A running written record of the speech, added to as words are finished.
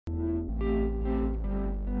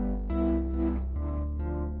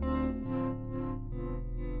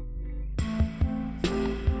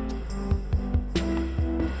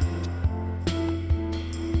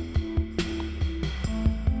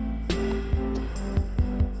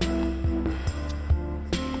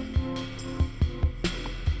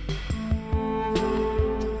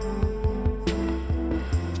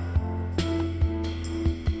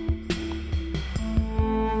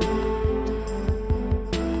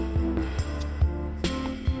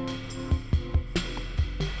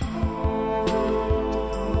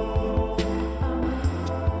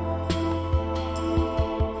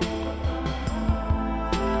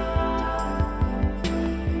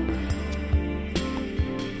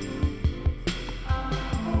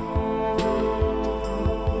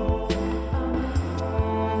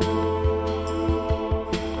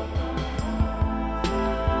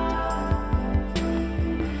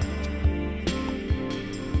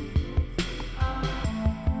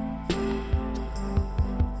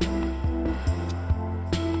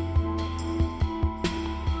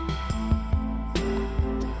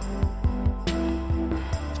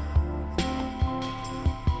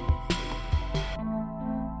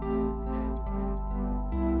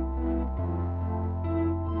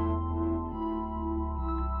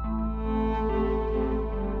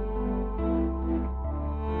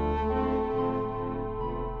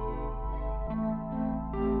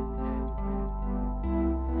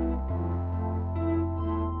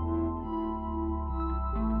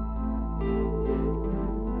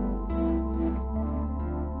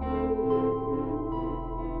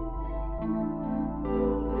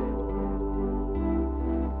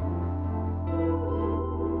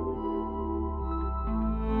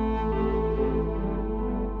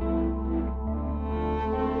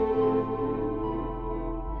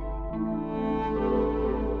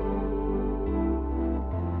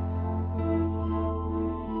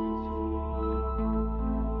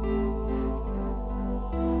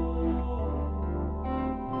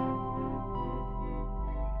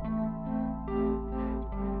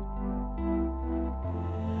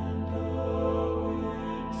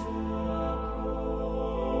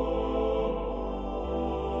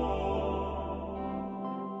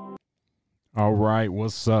All right,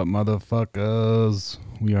 what's up, motherfuckers?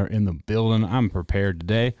 We are in the building. I'm prepared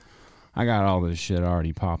today. I got all this shit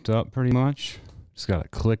already popped up pretty much. Just got to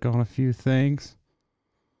click on a few things.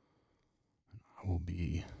 I will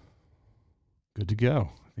be good to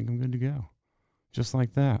go. I think I'm good to go. Just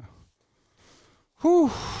like that.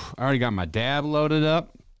 Whew. I already got my dab loaded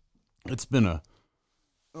up. It's been a...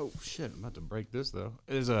 Oh, shit. I'm about to break this, though.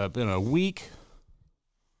 It's been a week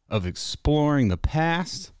of exploring the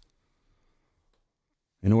past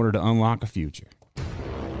in order to unlock a future.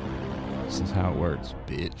 This is how it works,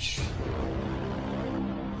 bitch.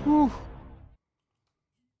 Whew.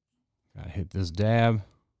 Gotta hit this dab.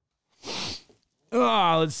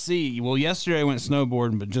 Oh, let's see. Well, yesterday I went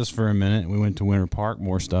snowboarding, but just for a minute. We went to Winter Park.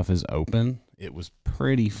 More stuff is open. It was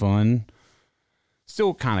pretty fun.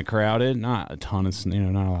 Still kind of crowded. Not a ton of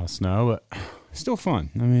snow, not a lot of snow, but still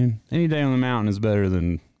fun. I mean, any day on the mountain is better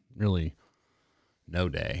than really no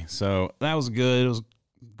day. So that was good. It was a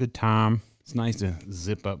good time. It's nice to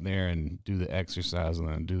zip up there and do the exercise and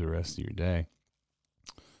then do the rest of your day.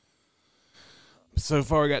 So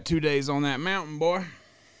far, we got 2 days on that mountain, boy.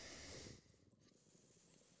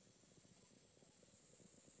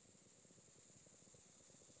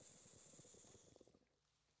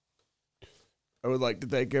 I would like to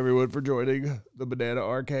thank everyone for joining the Banana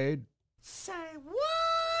Arcade. Say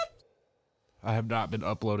what? I have not been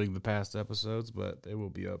uploading the past episodes, but they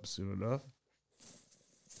will be up soon enough.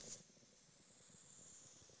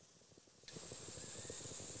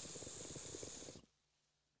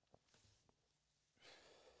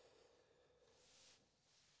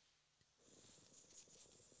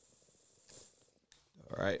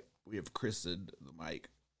 All right, we have christened the mic.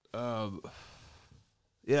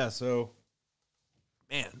 Yeah, so,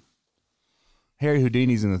 man, Harry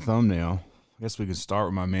Houdini's in the thumbnail. I guess we could start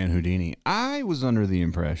with my man Houdini. I was under the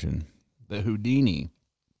impression that Houdini,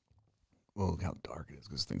 well, look how dark it is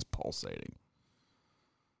because this thing's pulsating.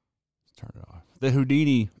 Let's turn it off. That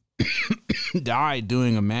Houdini died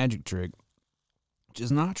doing a magic trick, which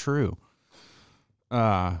is not true.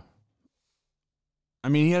 I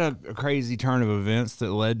mean, he had a crazy turn of events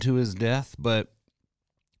that led to his death, but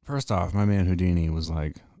first off, my man Houdini was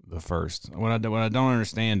like the first. What I don't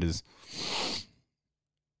understand is,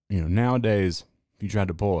 you know, nowadays, if you tried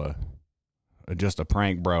to pull just a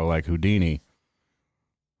prank bro like Houdini,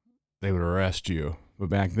 they would arrest you. But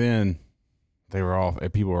back then,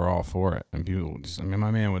 people were all for it. And people just, I mean, my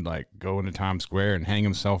man would like go into Times Square and hang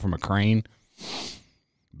himself from a crane,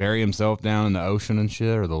 bury himself down in the ocean and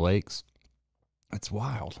shit, or the lakes. It's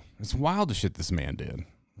wild. It's wild the shit this man did.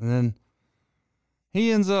 And then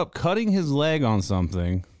he ends up cutting his leg on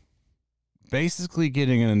something, basically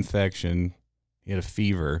getting an infection. He had a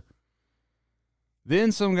fever.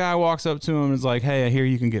 Then some guy walks up to him and is like, hey, I hear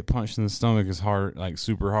you can get punched in the stomach as hard, like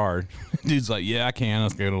super hard. Dude's like, yeah, I can.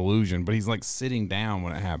 That's an illusion. But he's like sitting down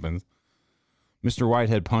when it happens. Mr.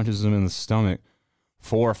 Whitehead punches him in the stomach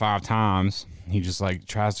 4 or 5 times. He just like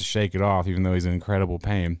tries to shake it off, even though he's in incredible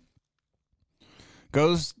pain.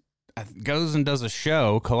 Goes and does a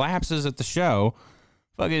show, collapses at the show,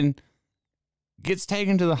 fucking gets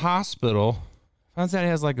taken to the hospital, finds out he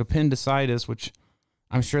has like appendicitis, which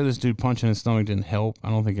I'm sure this dude punching his stomach didn't help. I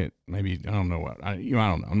don't think it, maybe, I don't know what, I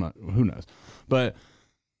don't know, I'm not, who knows. But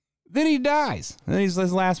then he dies. And his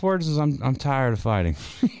last words is, I'm tired of fighting.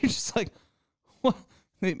 You're just like, what?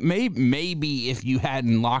 Maybe if you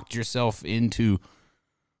hadn't locked yourself into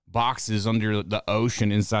boxes under the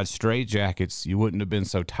ocean inside straitjackets, you wouldn't have been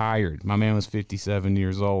so tired. My man was 57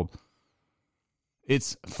 years old.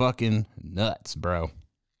 It's fucking nuts, bro.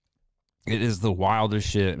 It is the wildest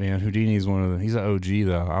shit, man. Houdini's he's an OG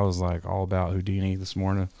though. I was like all about Houdini this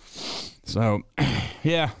morning. So,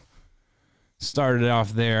 yeah. Started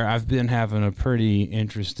off there. I've been having a pretty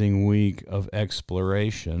interesting week of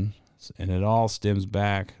exploration, and it all stems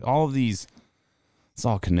back. All of these, it's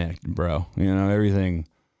all connected, bro. You know, everything.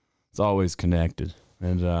 It's always connected.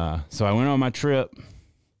 And so I went on my trip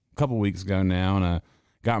a couple weeks ago now, and I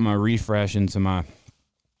got my refresh into my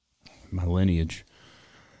lineage.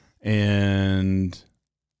 And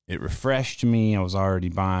it refreshed me. I was already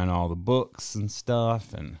buying all the books and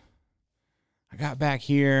stuff. And I got back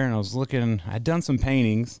here, and I was looking. I'd done some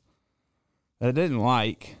paintings that I didn't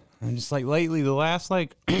like. And just like lately, the last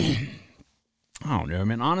like, I don't know. I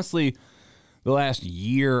mean, honestly, the last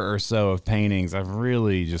year or so of paintings, I've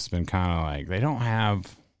really just been kind of like, they don't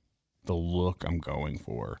have the look I'm going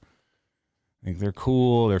for. Like, they're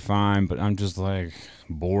cool, they're fine, but I'm just like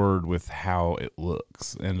bored with how it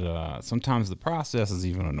looks. And sometimes the process is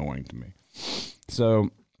even annoying to me.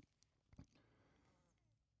 So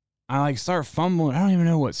I like start fumbling. I don't even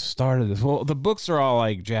know what started this. Well, the books are all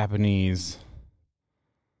like Japanese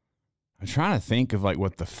I'm trying to think of like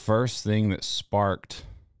what the first thing that sparked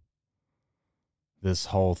this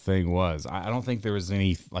whole thing was. I don't think there was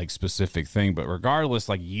any like specific thing, but regardless,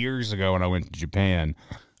 like years ago when I went to Japan,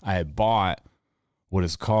 I had bought what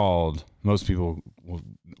is called, most people,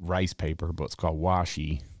 rice paper, but it's called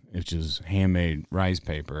washi, which is handmade rice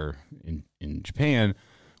paper in Japan,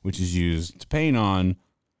 which is used to paint on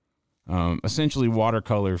essentially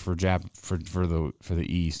watercolor for the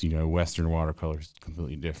East. You know, Western watercolor is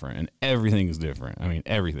completely different, and everything is different. I mean,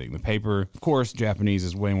 everything. The paper, of course, Japanese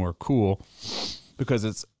is way more cool because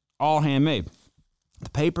it's all handmade. The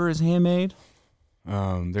paper is handmade.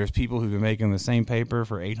 There's people who've been making the same paper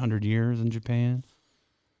for 800 years in Japan.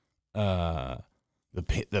 The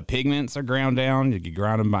pigments are ground down. You can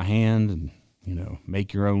grind them by hand and, you know,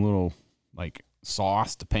 make your own little like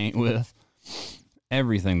sauce to paint with.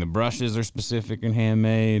 Everything. The brushes are specific and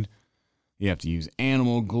handmade. You have to use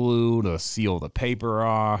animal glue to seal the paper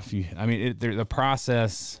off. The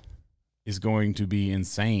process is going to be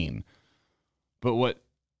insane. But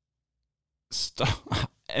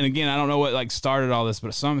and again, I don't know what like started all this,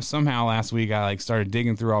 but somehow last week I like started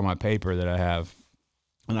digging through all my paper that I have,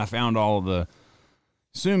 and I found all of the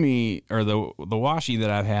sumi or the washi that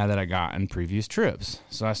I've had that I got in previous trips.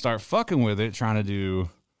 So I start fucking with it, trying to do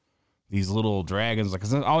these little dragons, like,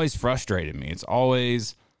 'cause it always frustrated me. It's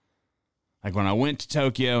always like when I went to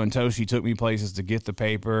Tokyo and Toshi took me places to get the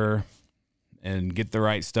paper and get the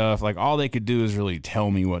right stuff, like all they could do is really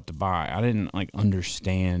tell me what to buy. I didn't like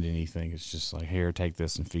understand anything. It's just like, here, take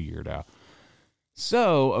this and figure it out.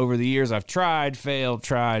 So over the years, I've tried, failed.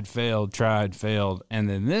 And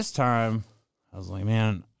then this time I was like,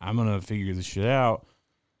 man, I'm going to figure this shit out.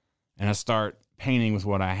 And I start painting with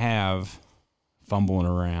what I have, fumbling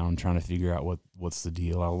around, trying to figure out what's the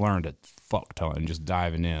deal. I learned a fuck ton just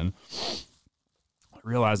diving in. I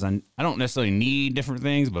realized I don't necessarily need different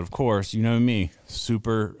things, but of course, you know me,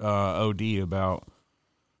 super OD about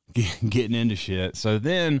getting into shit. So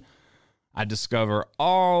then I discover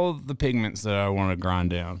all the pigments that I want to grind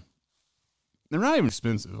down. They're not even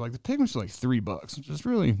expensive. Like the pigments are like $3, which is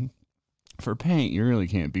really, for paint, you really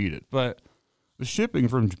can't beat it. But the shipping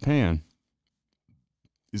from Japan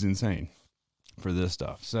is insane for this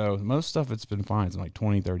stuff. So most stuff it's been fine. It's like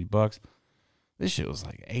 $20-$30. This shit was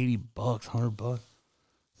like $80, $100.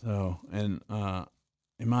 So, and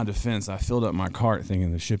in my defense, I filled up my cart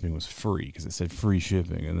thinking the shipping was free because it said free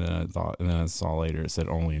shipping, and then I saw later it said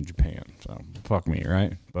only in Japan. So fuck me,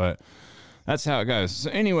 right? But that's how it goes. So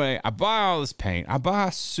anyway, I buy all this paint. I buy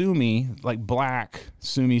a sumi, like black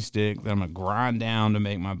sumi stick that I'm gonna grind down to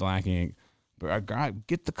make my black ink. But I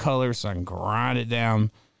get the color so I can grind it down,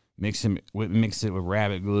 mix it with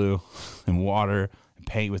rabbit glue and water, and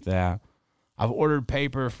paint with that. I've ordered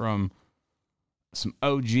paper from some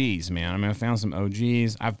OGs, man. I mean, I found some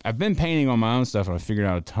OGs. I've been painting on my own stuff, and I figured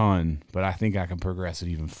out a ton, but I think I can progress it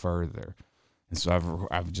even further. And so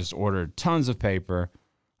I've just ordered tons of paper.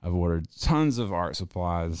 I've ordered tons of art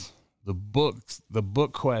supplies. The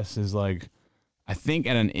book quest is like, I think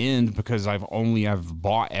at an end because I've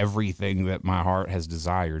bought everything that my heart has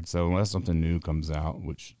desired. So unless something new comes out,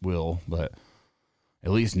 which will, but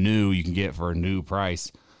at least new you can get for a new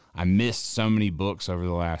price. I missed so many books over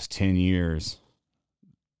the last 10 years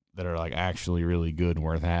that are like actually really good and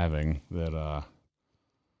worth having that,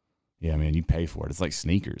 yeah, man, you pay for it. It's like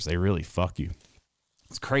sneakers. They really fuck you.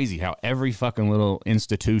 It's crazy how every fucking little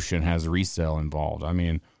institution has resale involved. I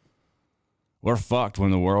mean, we're fucked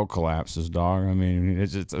when the world collapses, dog. I mean,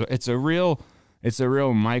 it's a real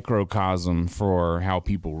microcosm for how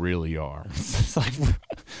people really are. It's like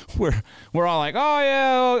we're all like, oh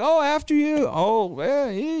yeah, after you,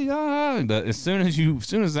 yeah. But as soon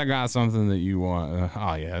as I got something that you want,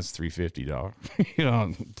 oh yeah, it's $350, dog. You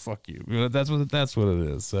know, fuck you. That's what it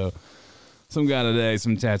is. So. Some guy today,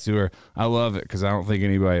 some tattooer, I love it because I don't think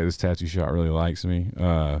anybody at this tattoo shop really likes me.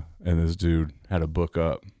 And this dude had a book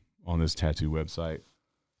up on this tattoo website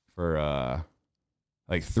for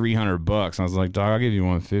like $300. I was like, dog, I'll give you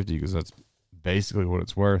 $150 because that's basically what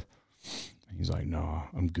it's worth. And he's like, no,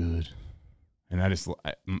 I'm good. And I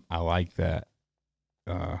like that.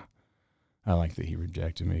 I like that he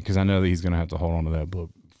rejected me because I know that he's gonna have to hold on to that book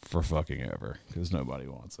for fucking ever because nobody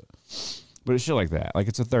wants it. But it's shit like that. Like,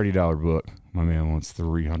 it's a $30 book. My man wants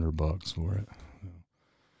 $300 for it.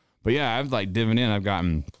 But yeah, I've like dove in. I've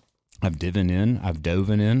gotten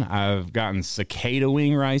cicada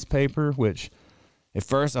wing rice paper, which at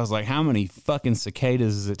first I was like, how many fucking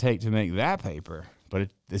cicadas does it take to make that paper? But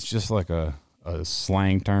it's just like a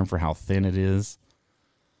slang term for how thin it is.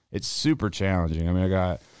 It's super challenging. I mean,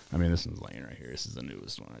 this one's laying right here. This is the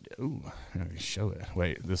newest one I did. Ooh, let me show it.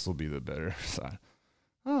 Wait, this will be the better side.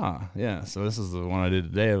 Yeah. So this is the one I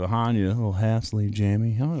did today behind you, a little half sleeve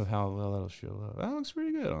jammy. I don't know how well that'll show up. That looks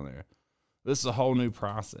pretty good on there. This is a whole new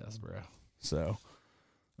process, bro. So,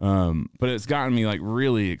 but it's gotten me like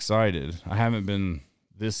really excited. I haven't been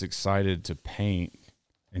this excited to paint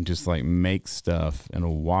and just like make stuff in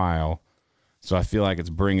a while. So I feel like it's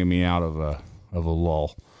bringing me out of a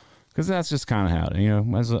lull, because that's just kind of how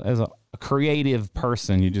it, as a creative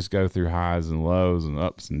person, you just go through highs and lows and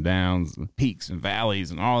ups and downs and peaks and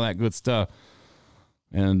valleys and all that good stuff.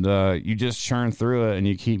 And you just churn through it and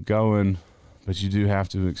you keep going, but you do have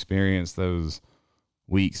to experience those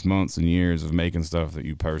weeks, months, and years of making stuff that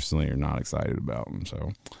you personally are not excited about. And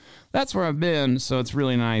so that's where I've been. So it's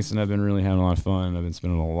really nice, and I've been really having a lot of fun. I've been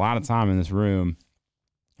spending a lot of time in this room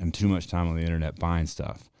and too much time on the internet buying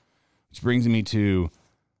stuff, which brings me to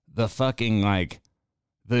the fucking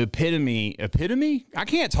the epitome. I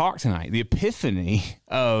can't talk tonight. The epiphany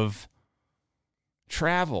of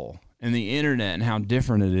travel and the internet and how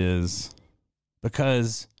different it is.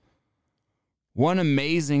 Because one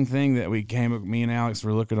amazing thing that me and Alex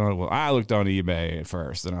were looking on, I looked on eBay at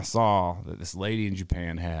first, and I saw that this lady in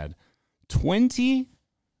Japan had 20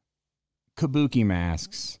 kabuki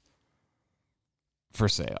masks for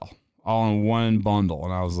sale, all in one bundle.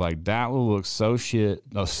 And I was like, that will look so shit.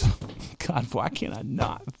 No, God, why can't I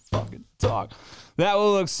not fucking talk? That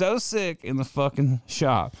will look so sick in the fucking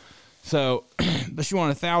shop. So, but she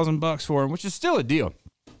wanted $1,000 for them, which is still a deal.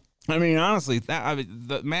 I mean, honestly,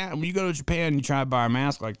 when you go to Japan and you try to buy a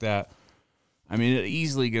mask like that, I mean, it's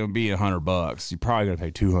easily going to be $100. You're probably going to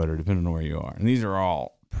pay $200 depending on where you are. And these are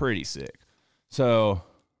all pretty sick. So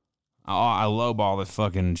I lowball the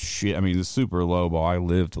fucking shit. I mean, the super lowball. I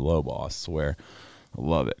live to lowball, I swear. I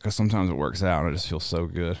love it because sometimes it works out and I just feel so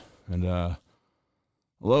good. And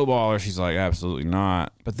lowballer, she's like, absolutely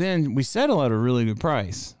not. But then we settle at a really good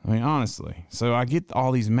price. I mean, honestly. So I get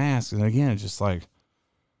all these masks, and again, it's just like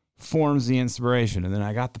forms the inspiration. And then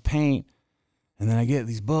I got the paint, and then I get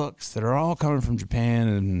these books that are all coming from Japan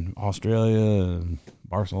and Australia and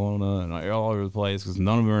Barcelona and all over the place, because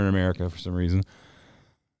none of them are in America for some reason.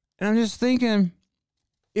 And I'm just thinking,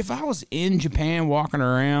 if I was in Japan walking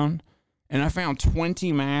around and I found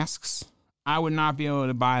 20 masks, I would not be able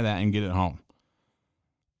to buy that and get it home.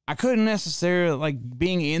 I couldn't necessarily, like,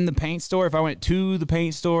 being in the paint store. If I went to the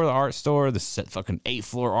paint store, the art store, the fucking 8th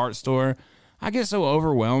floor art store, I get so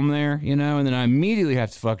overwhelmed there, and then I immediately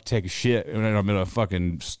have to fucking take a shit when I'm in a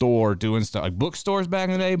fucking store doing stuff. Like bookstores back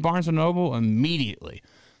in the day, Barnes & Noble, immediately.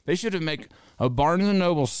 They should have made a Barnes &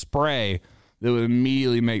 Noble spray that would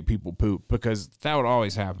immediately make people poop, because that would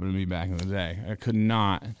always happen to me back in the day. I could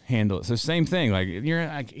not handle it. So same thing, like, you're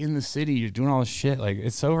like in the city, you're doing all this shit, like,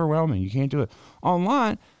 it's overwhelming. You can't do it.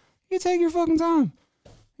 Online, you take your fucking time.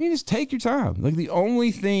 You just take your time. Like, the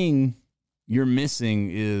only thing you're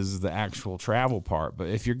missing is the actual travel part. But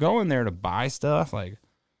if you're going there to buy stuff, like,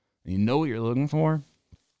 you know what you're looking for,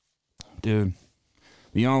 dude,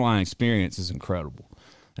 the online experience is incredible.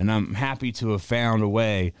 And I'm happy to have found a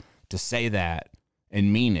way to say that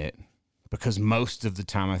and mean it, because most of the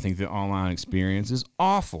time I think the online experience is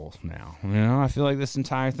awful now. I feel like this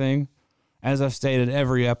entire thing, as I've stated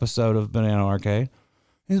every episode of Banana Arcade,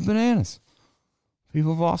 is bananas.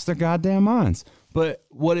 People have lost their goddamn minds. But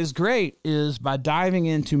what is great is, by diving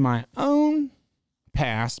into my own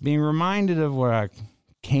past, being reminded of where I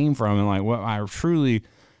came from and like what I truly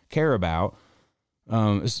care about,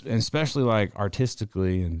 especially like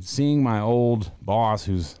artistically, and seeing my old boss,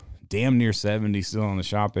 who's damn near 70, still in the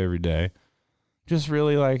shop every day, just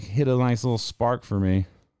really like hit a nice little spark for me.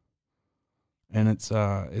 And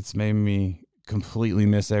it's made me completely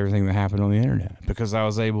miss everything that happened on the internet, because I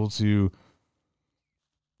was able to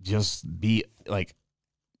just be like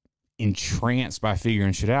entranced by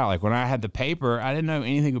figuring shit out. Like, when I had the paper, I didn't know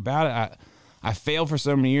anything about it. I failed for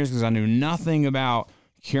so many years because I knew nothing about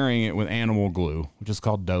curing it with animal glue, which is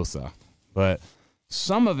called dosa. But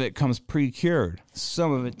some of it comes pre-cured,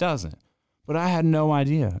 some of it doesn't. But I had no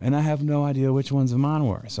idea, and I have no idea which ones of mine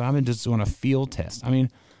were. So I've been just doing a field test. I mean,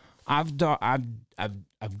 I've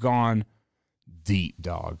gone deep,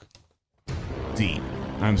 dog. Deep.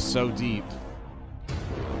 I'm so deep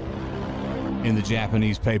in the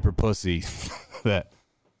Japanese paper pussy that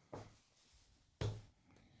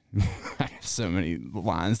I have so many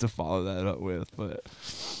lines to follow that up with, but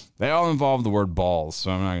they all involve the word balls,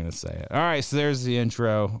 so I'm not going to say it. All right, so there's the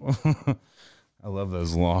intro. I love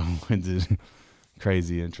those long-winded,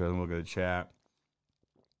 crazy intros. And we'll go to chat.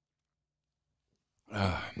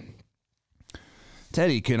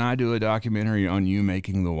 Teddy, can I do a documentary on you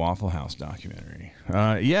making the Waffle House documentary?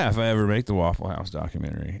 Yeah, if I ever make the Waffle House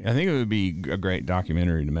documentary. I think it would be a great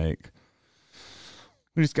documentary to make.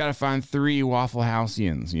 We just got to find 3 Waffle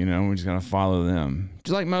Houseians, you know, we just got to follow them.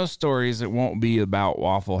 Just like most stories, it won't be about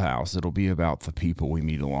Waffle House. It'll be about the people we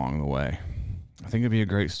meet along the way. I think it'd be a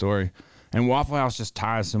great story. And Waffle House just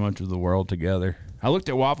ties so much of the world together. I looked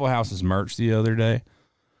at Waffle House's merch the other day.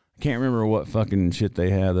 I can't remember what fucking shit they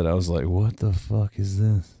had that I was like, what the fuck is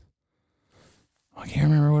this? I can't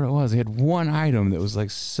remember what it was. They had one item that was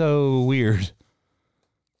like so weird.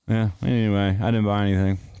 Yeah, anyway, I didn't buy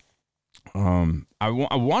anything. I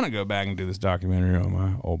want to go back and do this documentary on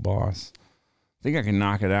my old boss. I think I can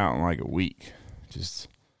knock it out in like a week. Just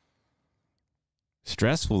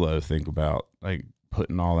stressful though to think about, like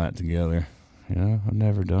putting all that together. You know, I've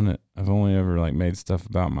never done it. I've only ever like made stuff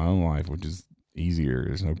about my own life, which is easier.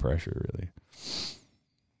 There's no pressure really.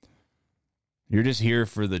 You're just here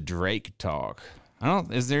for the Drake talk.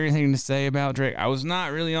 Is there anything to say about Drake? I was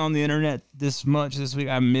not really on the internet this much this week.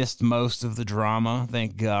 I missed most of the drama.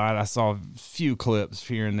 Thank God. I saw a few clips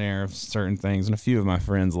here and there of certain things, and a few of my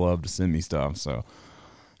friends love to send me stuff, so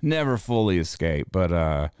never fully escaped. But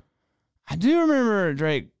I do remember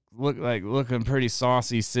Drake looking pretty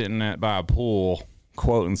saucy sitting by a pool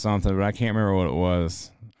quoting something, but I can't remember what it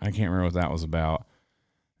was. I can't remember what that was about.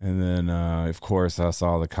 And then, of course, I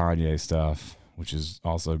saw the Kanye stuff, which is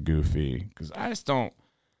also goofy, because I just don't.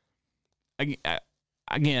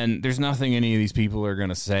 Again, there's nothing any of these people are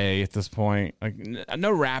gonna say at this point. Like,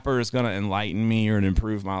 no rapper is gonna enlighten me or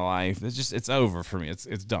improve my life. It's over for me.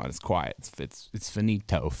 It's done. It's quiet. It's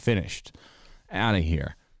finito. Finished. Out of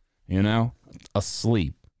here. You know,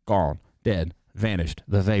 asleep, gone, dead, vanished.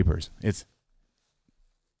 The vapors.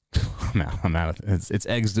 I'm out. It's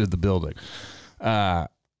exited the building. So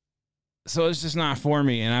it's just not for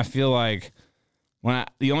me, and I feel like.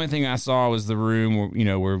 The only thing I saw was the room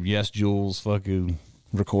where Yes Jules fucking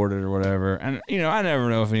recorded or whatever. And, I never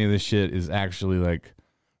know if any of this shit is actually like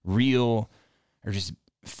real or just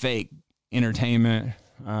fake entertainment.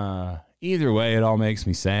 Either way, it all makes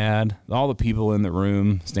me sad. All the people in the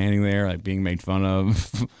room standing there, like being made fun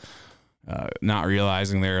of, not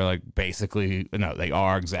realizing they're like basically, no, they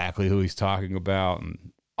are exactly who he's talking about.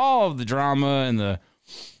 And all of the drama and the,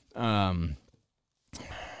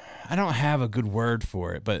 I don't have a good word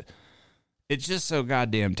for it, but it's just so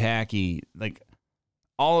goddamn tacky. Like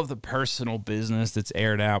all of the personal business that's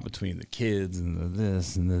aired out between the kids and the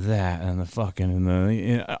this and the that and the fucking and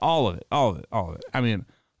the all of it. I mean,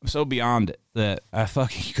 I'm so beyond it that I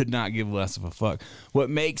fucking could not give less of a fuck. What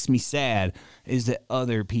makes me sad is that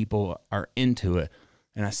other people are into it,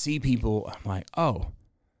 and I see people. I'm like, oh,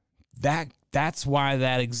 that's why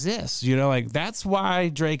that exists. Like that's why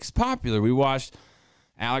Drake's popular.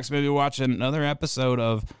 Alex made me watch another episode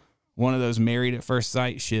of one of those Married at First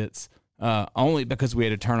Sight shits, only because we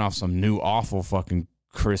had to turn off some new awful fucking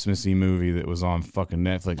Christmassy movie that was on fucking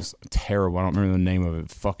Netflix. Terrible. I don't remember the name of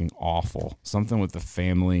it. Fucking awful. Something with the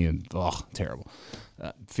family and terrible.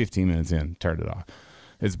 15 minutes in, turned it off.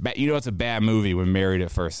 It's it's a bad movie when Married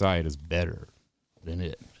at First Sight is better than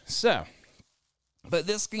it. So, but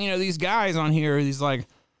these guys on here are these like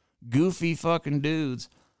goofy fucking dudes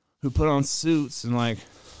who put on suits and like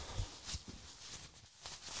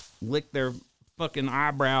lick their fucking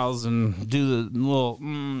eyebrows and do the little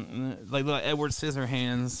like little Edward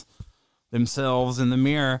Scissorhands themselves in the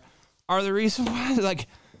mirror are the reason why, like,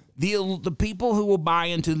 the people who will buy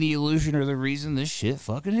into the illusion are the reason this shit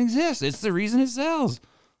fucking exists. It's the reason it sells.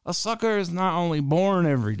 A sucker is not only born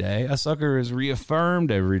every day, a sucker is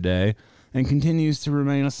reaffirmed every day and continues to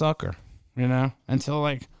remain a sucker, until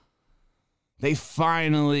like they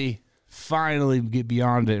finally get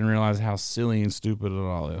beyond it and realize how silly and stupid it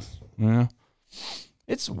all is.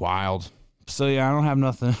 It's wild. So yeah, I don't have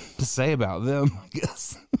nothing to say about them, I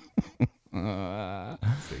guess.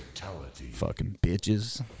 Fatality. Fucking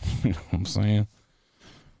bitches. You know what I'm saying?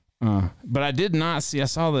 But I did not see. I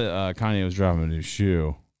saw that Kanye was driving a new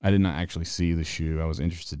shoe. I did not actually see the shoe. I was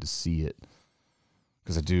interested to see it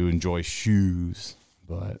because I do enjoy shoes.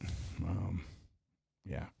 But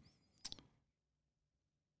yeah.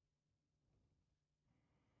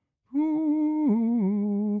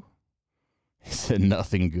 Ooh. He said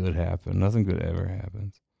nothing good happened. Nothing good ever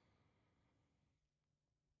happens.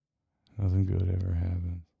 Nothing good ever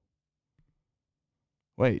happens.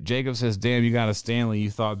 Wait, Jacob says, damn, you got a Stanley.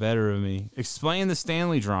 You thought better of me. Explain the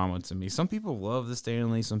Stanley drama to me. Some people love the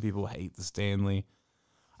Stanley. Some people hate the Stanley.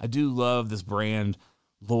 I do love this brand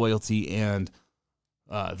loyalty and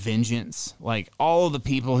vengeance. Like all of the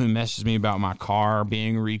people who messaged me about my car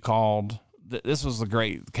being recalled, this was a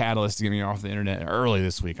great catalyst to get me off the internet early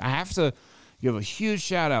this week. I have to give a huge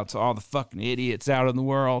shout out to all the fucking idiots out in the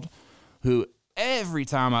world who every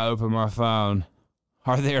time I open my phone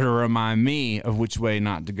are there to remind me of which way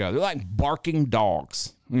not to go. They're like barking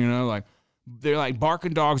dogs, like they're like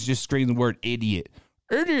barking dogs just scream the word idiot,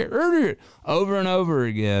 idiot, idiot, over and over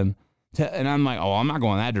again. And I'm like, oh, I'm not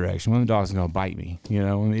going that direction. When the dog's going to bite me,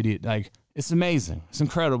 I'm an idiot. Like, it's amazing. It's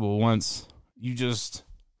incredible once you just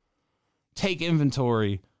take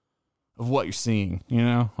inventory of what you're seeing,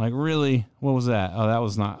 like really, what was that? Oh, that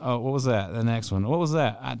was not, oh, what was that? The next one. What was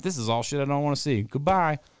that? This is all shit I don't want to see.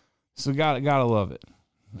 Goodbye. So gotta love it.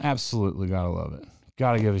 Absolutely gotta love it.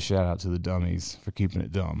 Gotta give a shout out to the dummies for keeping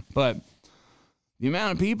it dumb. But the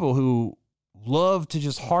amount of people who love to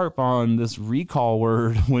just harp on this recall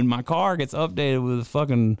word when my car gets updated with a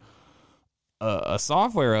fucking a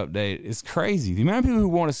software update is crazy. The amount of people who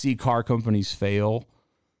want to see car companies fail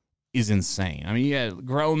is insane. I mean, you had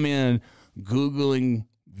grown men Googling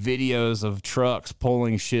videos of trucks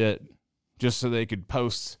pulling shit just so they could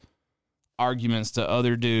post arguments to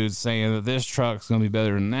other dudes saying that this truck's going to be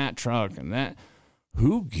better than that truck and that.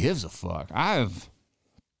 Who gives a fuck? I'm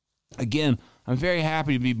very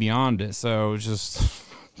happy to be beyond it. So just,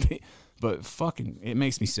 but fucking, it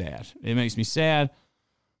makes me sad. It makes me sad.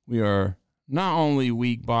 We are not only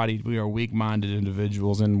weak-bodied, we are weak-minded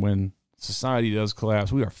individuals. And when society does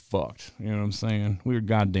collapse, we are fucked. You know what I'm saying? We are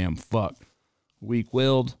goddamn fucked.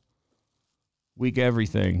 Weak-willed, weak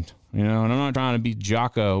everything. And I'm not trying to be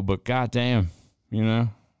Jocko, but goddamn,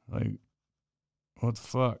 like, what the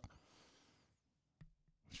fuck?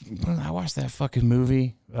 I watched that fucking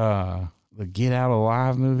movie, the Get Out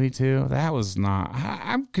Alive movie too. That was not.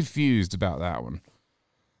 I'm confused about that one.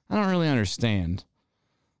 I don't really understand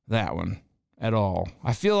that one at all.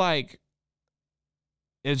 I feel like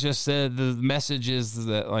it just said the message is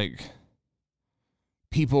that like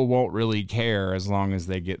people won't really care as long as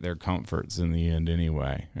they get their comforts in the end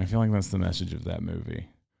anyway. I feel like that's the message of that movie.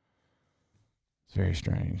 It's very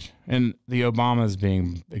strange. And the Obamas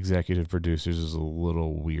being executive producers is a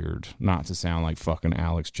little weird, not to sound like fucking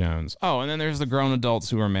Alex Jones. Oh, and then there's the grown adults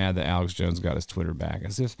who are mad that Alex Jones got his Twitter back.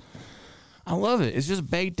 As if, I love it. It's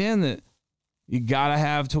just baked in that you gotta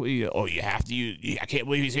have you have to use, I can't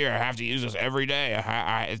believe he's here. I have to use this every day.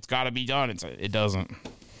 It's gotta be done. It doesn't,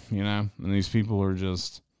 and these people are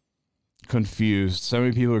just confused. So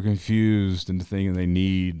many people are confused into thinking they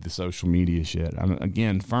need the social media shit. I'm,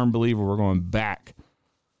 again, firm believer we're going back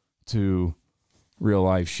to real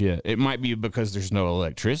life shit. It might be because there's no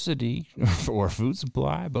electricity or food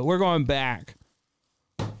supply, but we're going back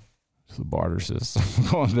to the barter system.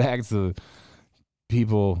 Going back to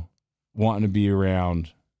people wanting to be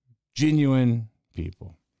around genuine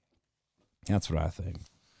people. That's what I think.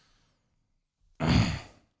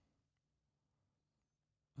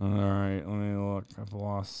 All right, let me look. I've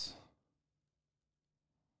lost.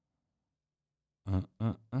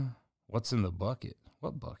 What's in the bucket?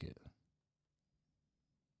 What bucket?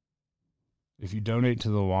 If you donate to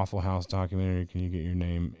the Waffle House documentary, can you get your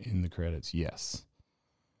name in the credits? Yes.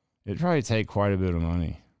 It'd probably take quite a bit of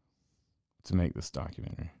money to make this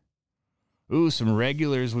documentary. Ooh, some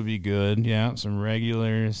regulars would be good. Yeah, some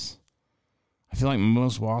regulars. I feel like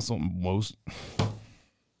most.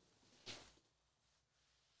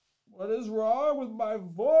 What is wrong with my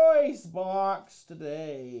voice box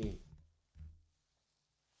today?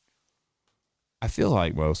 I feel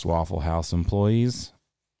like most Waffle House employees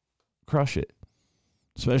crush it,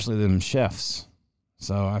 especially them chefs.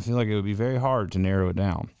 So I feel like it would be very hard to narrow it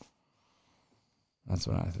down. That's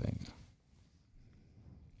what I think.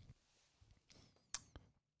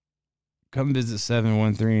 Come visit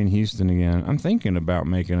 713 in Houston again. I'm thinking about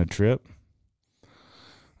making a trip.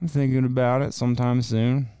 I'm thinking about it sometime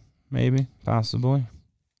soon. Maybe, possibly.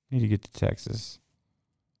 Need to get to Texas.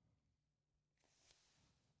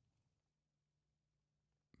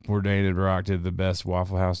 Bourdain Rock did the best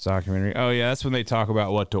Waffle House documentary. Oh yeah, that's when they talk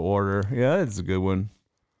about what to order. Yeah, that's a good one.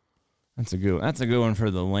 That's a good one for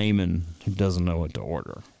the layman who doesn't know what to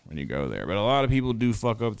order when you go there. But a lot of people do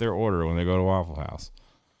fuck up their order when they go to Waffle House.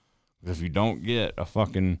 If you don't get a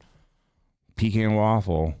fucking pecan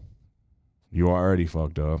waffle, you already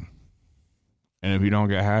fucked up. And if you don't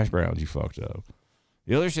get hash browns, you fucked up.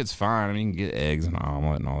 The other shit's fine. I mean, you can get eggs and an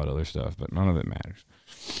omelet and all that other stuff, but none of it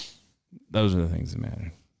matters. Those are the things that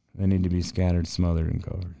matter. They need to be scattered, smothered, and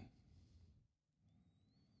covered.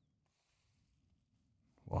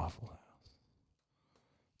 Waffle House.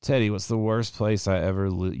 Teddy, what's the worst place you ever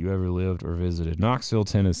lived or visited? Knoxville,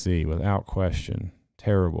 Tennessee, without question.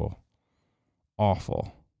 Terrible.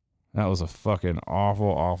 Awful. That was a fucking awful,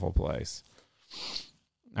 awful place.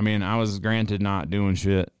 I mean, I was granted not doing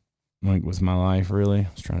shit like with my life, really. I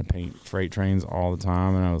was trying to paint freight trains all the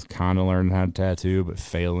time, and I was kind of learning how to tattoo, but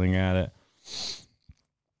failing at it.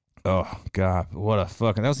 Oh God, what a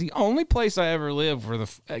fucking! That was the only place I ever lived where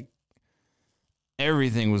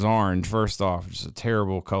everything was orange. First off, just a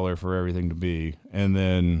terrible color for everything to be, and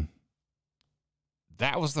then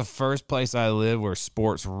that was the first place I lived where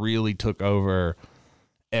sports really took over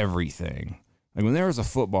everything. Like when there was a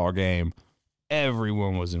football game,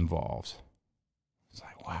 everyone was involved. It's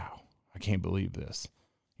like, wow, I can't believe this.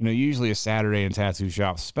 You know, usually a Saturday in tattoo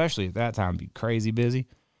shops, especially at that time, be crazy busy.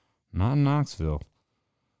 Not in Knoxville.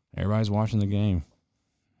 Everybody's watching the game.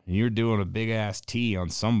 And you're doing a big ass T on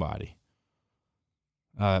somebody.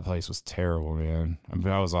 Oh, that place was terrible, man. I mean,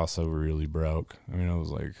 I was also really broke. I mean, I was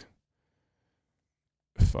like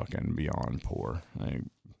fucking beyond poor. Like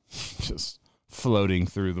just floating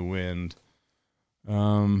through the wind.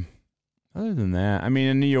 Other than that, I mean,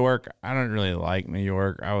 in New York, I don't really like New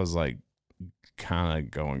York. I was like kind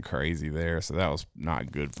of going crazy there, so that was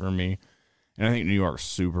not good for me. And I think New York's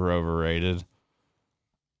super overrated.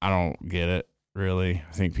 I don't get it, really.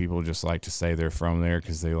 I think people just like to say they're from there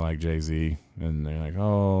because they like Jay-Z, and they're like,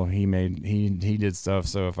 oh, he did stuff,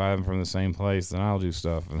 so if I'm from the same place, then I'll do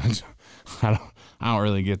stuff. And I don't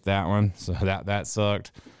really get that one, so that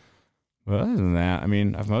sucked. But other than that, I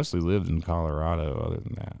mean, I've mostly lived in Colorado other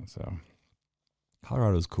than that, so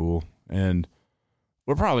Colorado's cool. And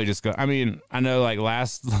we're probably just going, I mean, I know like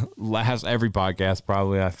last every podcast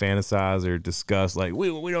probably I fantasize or discuss like we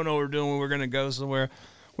don't know what we're doing when we're going to go somewhere.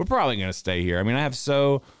 We're probably going to stay here. I mean, I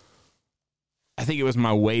think it was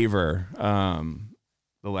my waiver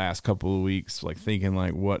the last couple of weeks, like thinking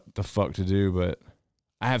like what the fuck to do, but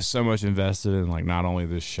I have so much invested in like not only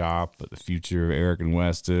this shop, but the future of Eric and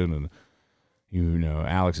Weston, and you know,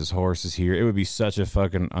 Alex's horse is here. It would be such a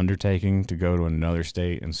fucking undertaking to go to another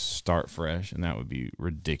state and start fresh, and that would be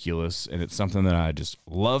ridiculous. And it's something that I just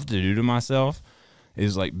love to do to myself,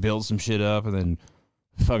 is like build some shit up and then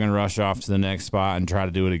fucking rush off to the next spot and try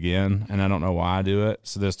to do it again. And I don't know why I do it.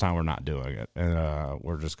 So this time we're not doing it, and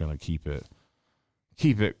we're just gonna keep it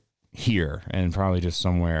here and probably just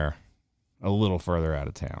somewhere a little further out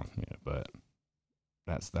of town. Yeah, but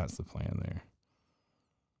that's the plan there.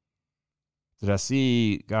 Did I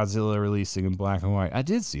see Godzilla releasing in black and white? I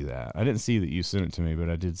did see that. I didn't see that you sent it to me, but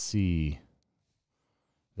I did see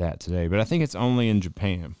that today. But I think it's only in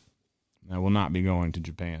Japan. I will not be going to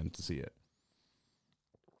Japan to see it.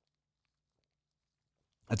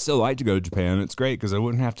 I'd still like to go to Japan. It's great because I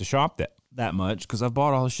wouldn't have to shop that much because I've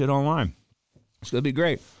bought all the shit online. It's going to be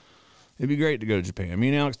great. It'd be great to go to Japan. Me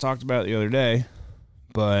and Alex talked about it the other day,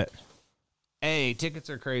 but A,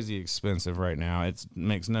 tickets are crazy expensive right now. It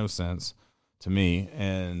makes no sense to me,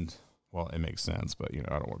 and well, it makes sense, but you know,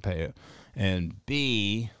 I don't want to pay it. And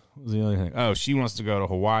B, what was the other thing? Oh, she wants to go to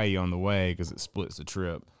Hawaii on the way because it splits the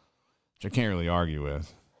trip, which I can't really argue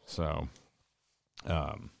with. So,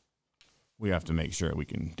 we have to make sure we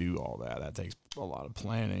can do all that. That takes a lot of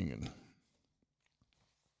planning and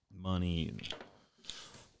money and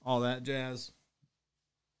all that jazz.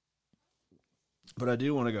 But I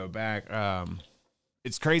do want to go back.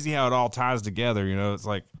 It's crazy how it all ties together. You know, it's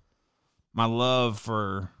like my love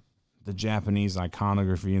for the Japanese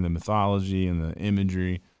iconography and the mythology and the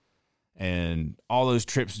imagery and all those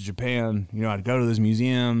trips to Japan. You know, I'd go to those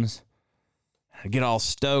museums, I'd get all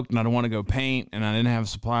stoked, and I'd want to go paint, and I didn't have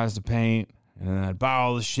supplies to paint, and then I'd buy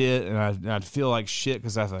all the shit, and I'd feel like shit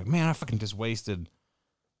because I was like, man, I fucking just wasted.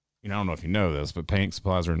 You know, I don't know if you know this, but paint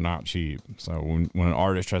supplies are not cheap. So when an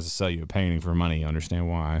artist tries to sell you a painting for money, you understand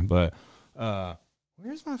why. But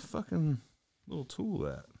where's my fucking little tool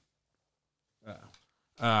at?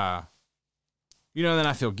 You know, then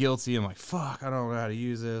I feel guilty. I'm like, fuck, I don't know how to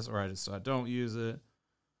use this, or I don't use it.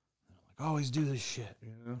 I'm like, always do this shit,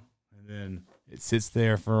 you know? And then it sits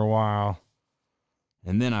there for a while,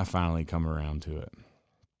 and then I finally come around to it.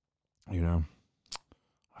 You know?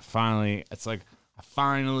 I finally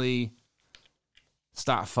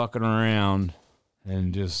stop fucking around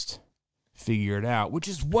and just figure it out, which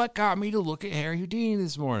is what got me to look at Harry Houdini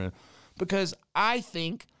this morning, because I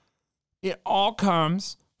think it all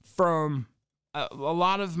comes from a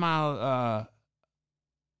lot of my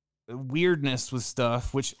weirdness with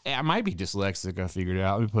stuff, which I might be dyslexic. I figured it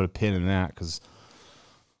out. Let me put a pin in that because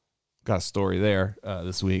got a story there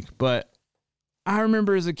this week. But I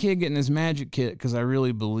remember as a kid getting this magic kit because I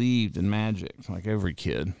really believed in magic, like every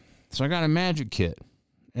kid. So I got a magic kit.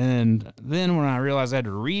 And then when I realized I had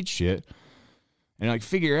to read shit and like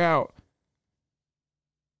figure out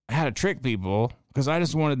how to trick people because I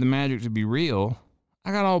just wanted the magic to be real,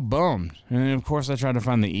 I got all bummed. And then, of course, I tried to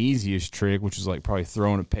find the easiest trick, which is like probably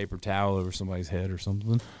throwing a paper towel over somebody's head or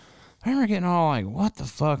something. I remember getting all like, what the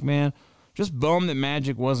fuck, man? Just bummed that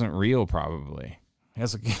magic wasn't real, probably.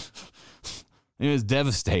 As a kid. And he was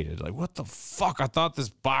devastated. Like, what the fuck? I thought this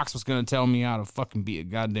box was going to tell me how to fucking be a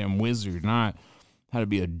goddamn wizard, not how to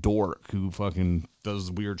be a dork who fucking does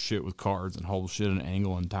weird shit with cards and holds shit at an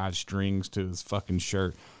angle and ties strings to his fucking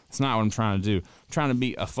shirt. That's not what I'm trying to do. I'm trying to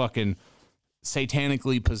be a fucking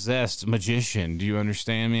satanically possessed magician. Do you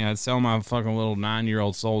understand me? I'd sell my fucking little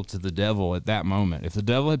 9-year-old soul to the devil at that moment. If the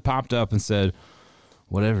devil had popped up and said,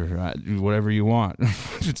 whatever you want,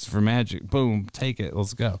 it's for magic, boom, take it,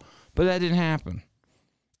 let's go. But that didn't happen.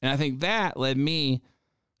 And I think that led me,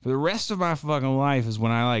 for the rest of my fucking life, is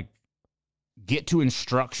when I like get to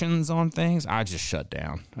instructions on things, I just shut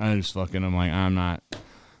down. I'm like, I'm not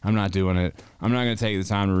doing it. I'm not going to take the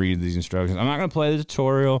time to read these instructions. I'm not going to play the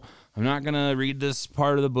tutorial. I'm not going to read this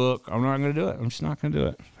part of the book. I'm not going to do it. I'm just not going to do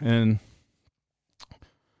it. And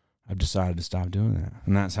I've decided to stop doing that.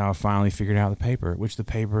 And that's how I finally figured out the paper, which the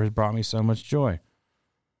paper has brought me so much joy,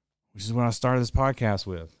 which is what I started this podcast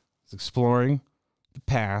with. It's exploring the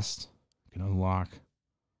past can unlock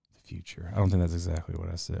the future. I don't think that's exactly what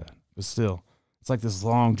I said, but still, it's like this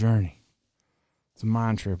long journey. It's a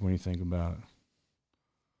mind trip when you think about it.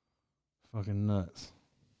 Fucking nuts.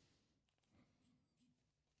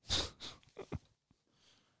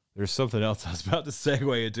 There's something else I was about to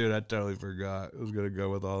segue into and I totally forgot. I was going to go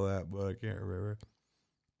with all that, but I can't remember.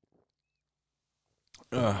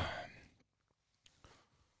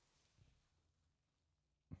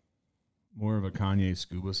 More of a Kanye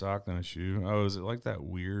scuba sock than a shoe. Oh, is it like that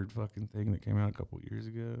weird fucking thing that came out a couple years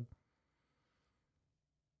ago?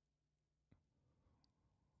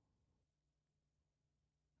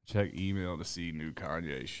 Check email to see new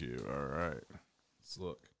Kanye shoe. All right. Let's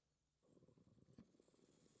look.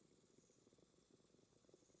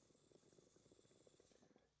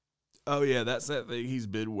 Oh, yeah, that's that thing he's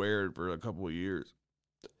been wearing for a couple of years.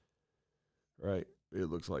 Right. It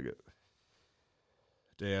looks like it.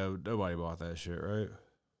 Damn, nobody bought that shit, right?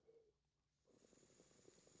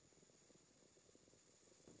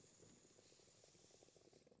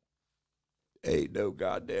 Ain't no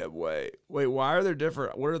goddamn way. Wait, why are there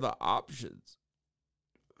different? What are the options?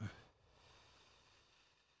 I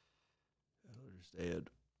don't understand.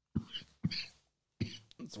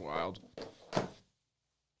 It's wild.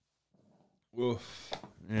 Oof.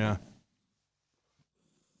 Yeah.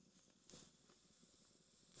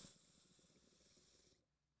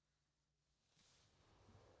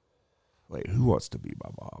 Wait, who wants to be my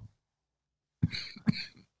mom?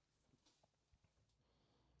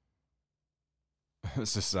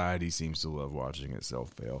 Society seems to love watching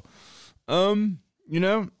itself fail. You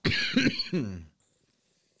know,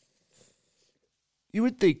 you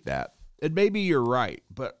would think that. And maybe you're right,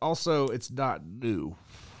 but also it's not new.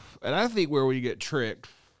 And I think where we get tricked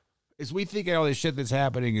is we think all this shit that's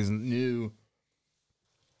happening is new.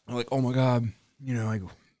 Like, oh my God, you know, like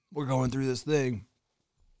we're going through this thing.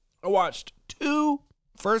 I watched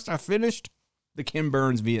First, I finished the Ken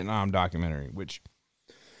Burns Vietnam documentary, which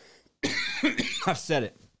I've said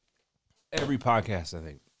it every podcast, I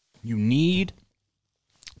think. You need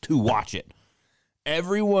to watch it.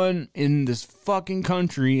 Everyone in this fucking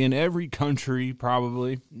country, in every country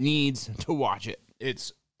probably, needs to watch it.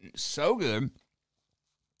 It's so good.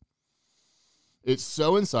 It's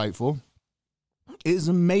so insightful. It's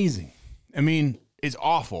amazing. I mean, it's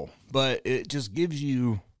awful, but it just gives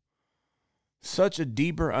you such a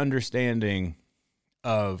deeper understanding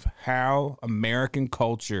of how American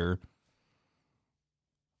culture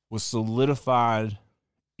was solidified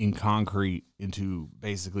in concrete into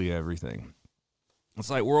basically everything.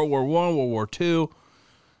 It's like World War I, World War II,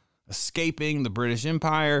 escaping the British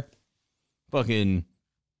Empire, fucking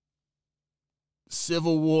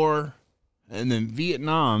Civil War, and then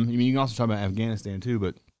Vietnam. I mean, you can also talk about Afghanistan too,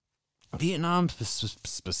 but Vietnam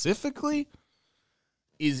specifically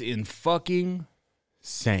is in fucking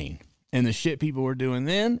sane. And the shit people were doing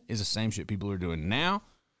then is the same shit people are doing now.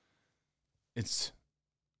 It's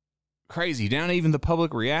crazy. Down to even the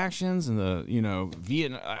public reactions and the, you know,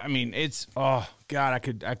 Vietnam. I mean, it's, oh God,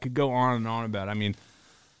 I could go on and on about it. I mean,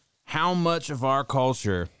 how much of our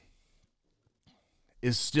culture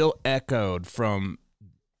is still echoed from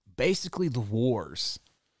basically the wars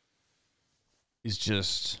is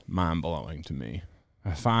just mind-blowing to me.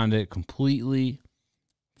 I find it completely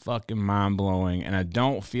fucking mind-blowing, and I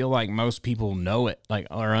don't feel like most people know it, like,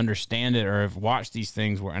 or understand it, or have watched these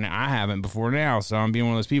things where, and I haven't before now, so I'm being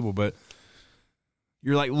one of those people, but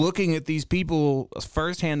you're like looking at these people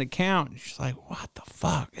firsthand account, and you're just like, what the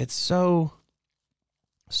fuck? It's so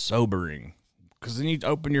sobering, because then you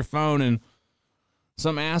open your phone and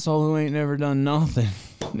some asshole who ain't never done nothing,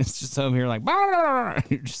 it's just over here like, bah!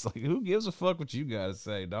 You're just like, who gives a fuck what you gotta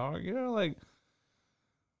say, dog? You know, like,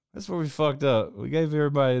 That's where we fucked up. We gave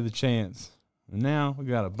everybody the chance. And now we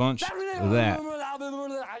got a bunch of that.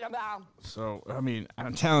 So, I mean,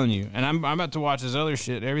 I'm telling you. And I'm about to watch this other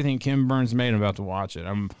shit. Everything Kim Burns made, I'm about to watch it.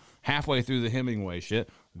 I'm halfway through the Hemingway shit.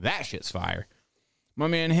 That shit's fire. My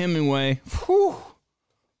man Hemingway. Whew.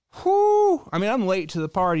 Whew. I mean, I'm late to the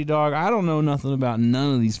party, dog. I don't know nothing about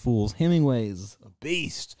none of these fools. Hemingway is a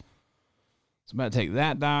beast. So I'm about to take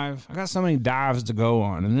that dive. I got so many dives to go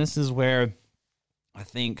on. And this is where I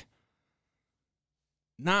think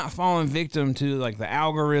not falling victim to like the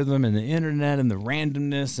algorithm and the internet and the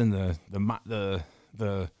randomness and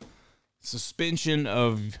the suspension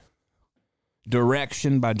of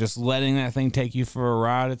direction by just letting that thing take you for a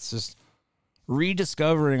ride. It's just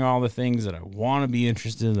rediscovering all the things that I want to be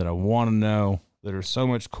interested in, that I want to know, that are so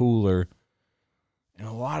much cooler. And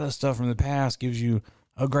a lot of the stuff from the past gives you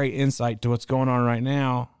a great insight to what's going on right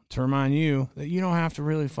now to remind you that you don't have to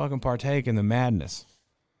really fucking partake in the madness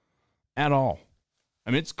at all.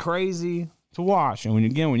 I mean, it's crazy to watch. And when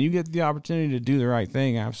you get the opportunity to do the right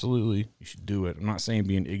thing, absolutely, you should do it. I'm not saying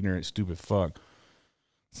be an ignorant, stupid fuck.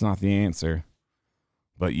 It's not the answer.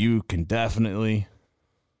 But you can definitely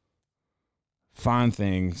find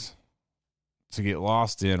things to get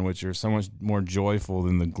lost in, which are so much more joyful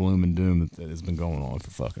than the gloom and doom that has been going on for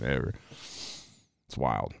fucking ever. It's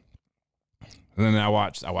wild. And then I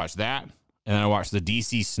watched that. And then I watched the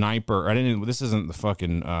DC Sniper. This isn't the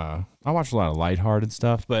fucking, I watched a lot of lighthearted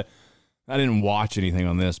stuff, but I didn't watch anything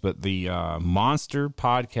on this. But the Monster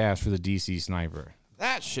podcast for the DC Sniper,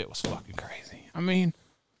 that shit was fucking crazy. I mean,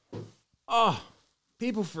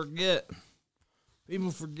 people forget. You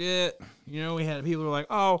know, we had people who were like,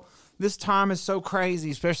 oh, this time is so crazy.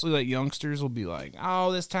 Especially like youngsters will be like,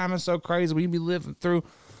 oh, this time is so crazy. We be living through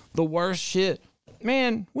the worst shit.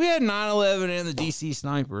 Man, we had 9/11 and the DC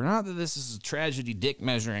Sniper. Not that this is a tragedy dick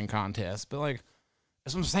measuring contest, but like,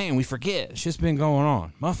 that's what I'm saying. We forget. It's just been going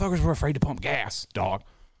on. Motherfuckers were afraid to pump gas, dog.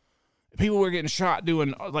 People were getting shot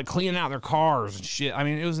doing, like, cleaning out their cars and shit. I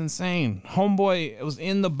mean, it was insane. Homeboy, it was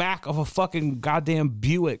in the back of a fucking goddamn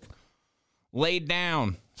Buick, laid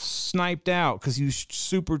down, sniped out because he was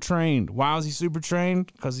super trained. Why was he super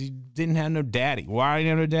trained? Because he didn't have no daddy. Why didn't he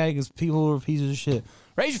have no daddy? Because people were pieces of shit.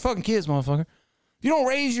 Raise your fucking kids, motherfucker. If you don't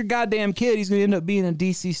raise your goddamn kid, he's going to end up being a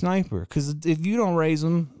DC Sniper. Because if you don't raise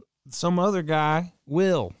him, some other guy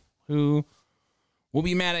will, who will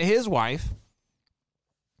be mad at his wife.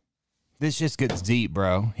 This just gets deep,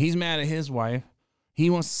 bro. He's mad at his wife.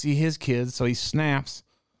 He wants to see his kids, so he snaps.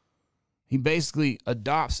 He basically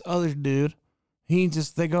adopts other dude.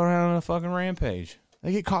 They go around on a fucking rampage.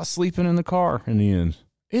 They get caught sleeping in the car in the end.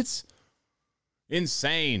 It's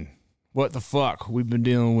insane what the fuck we've been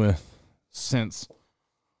dealing with since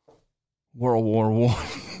World War I.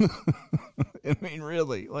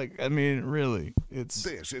 really. This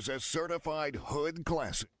is a certified hood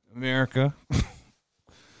classic. America.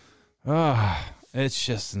 It's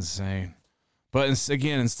just insane. But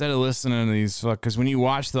again, instead of listening to these because when you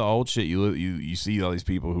watch the old shit, you see all these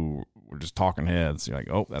people who were just talking heads. You're like,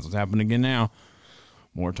 oh, that's what's happening again now.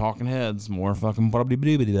 More talking heads, more fucking blah blah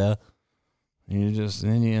blah blah. And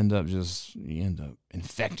you end up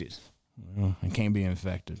infected. And can't be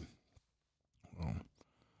infected.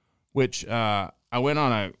 Which I went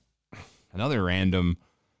on another random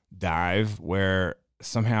dive where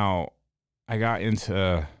somehow I got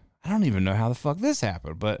into, I don't even know how the fuck this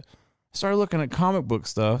happened, but I started looking at comic book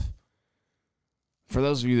stuff. For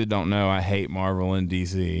those of you that don't know, I hate Marvel and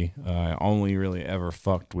DC. I only really ever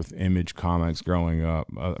fucked with Image Comics growing up.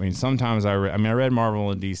 I mean, sometimes I read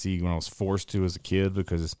Marvel and DC when I was forced to as a kid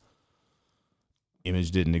because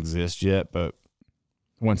Image didn't exist yet, but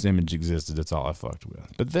once Image existed, that's all I fucked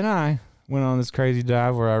with. But then I went on this crazy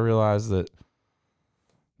dive where I realized that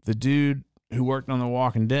the dude who worked on The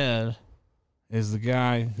Walking Dead is the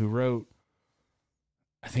guy who wrote,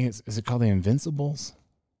 I think is it called The Invincibles?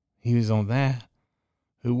 He was on that.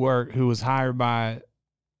 Who was hired by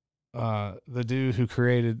the dude who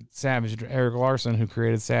created Eric Larson, who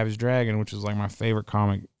created Savage Dragon, which was like my favorite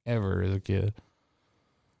comic ever as a kid.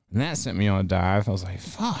 And that sent me on a dive. I was like,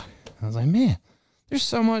 fuck. I was like, man, there's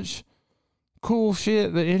so much cool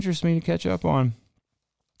shit that interests me to catch up on.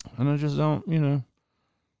 And I just don't,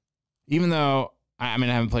 even though, I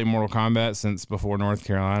haven't played Mortal Kombat since before North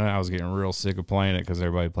Carolina. I was getting real sick of playing it because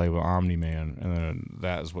everybody played with Omni-Man. And then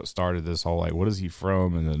that is what started this whole, like, what is he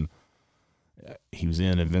from? And then he was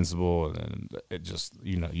in Invincible. And then it just,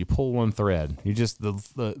 you pull one thread. You just,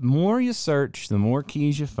 the more you search, the more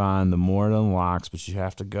keys you find, the more it unlocks. But you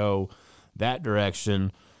have to go that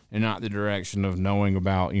direction and not the direction of knowing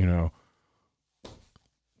about,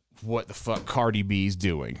 what the fuck Cardi B's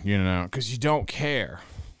doing, because you don't care.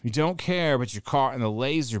 You don't care, but you're caught in the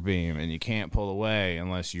laser beam and you can't pull away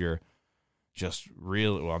unless you're just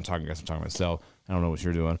really, well, I guess I'm talking myself. I don't know what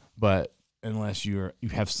you're doing, but unless you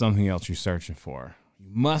have something else you're searching for. You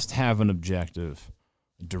must have an objective,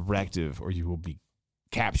 a directive, or you will be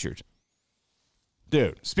captured.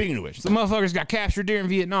 Dude, speaking of which, the motherfuckers got captured during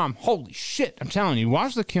Vietnam. Holy shit, I'm telling you,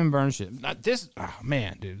 watch the Kim Burns shit. Not this, oh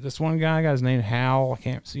man, dude, this one guy got his name Hal. I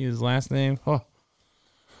can't see his last name. Oh,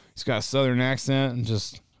 he's got a southern accent and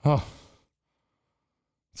just, oh,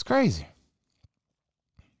 it's crazy.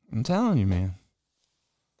 I'm telling you, man.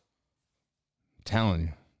 I'm telling you.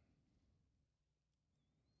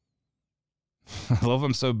 I love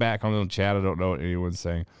I'm so back on the chat. I don't know what anyone's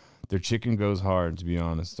saying. Their chicken goes hard, to be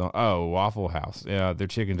honest. Oh, Waffle House. Yeah, their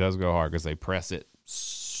chicken does go hard because they press it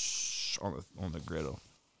on the griddle.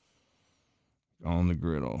 On the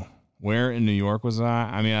griddle. Where in New York was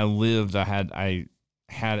I? I mean, I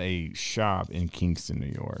had a shop in Kingston,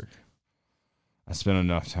 New York. I spent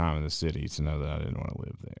enough time in the city to know that I didn't want to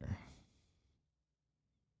live there.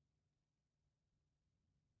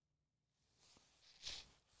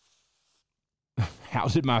 How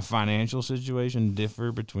did my financial situation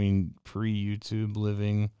differ between pre-YouTube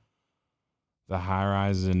living, the high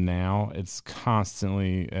rise, and now? It's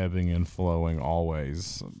constantly ebbing and flowing,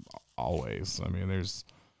 always. I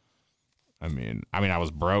mean, I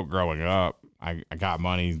was broke growing up. I got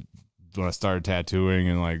money when I started tattooing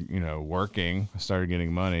and working. I started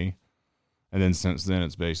getting money, and then since then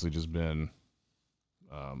it's basically just been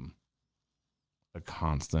a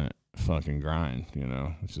constant fucking grind.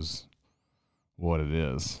 Which is what it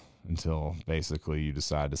is until basically you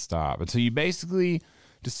decide to stop. Until you basically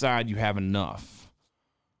decide you have enough.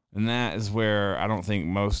 And that is where I don't think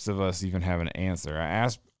most of us even have an answer. I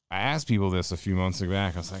asked people this a few months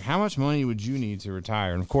back. I was like, how much money would you need to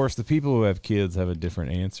retire? And of course, the people who have kids have a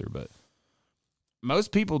different answer, but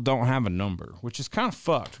most people don't have a number, which is kind of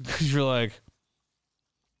fucked because you're like,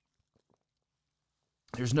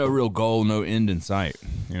 there's no real goal, no end in sight.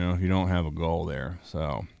 If you don't have a goal there.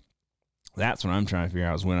 So that's what I'm trying to figure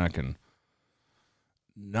out, is when I can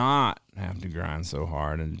not have to grind so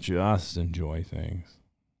hard and just enjoy things.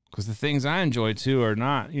 Because the things I enjoy too are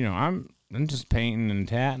not, I'm just painting and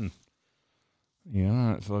tatting.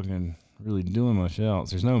 I'm not fucking really doing much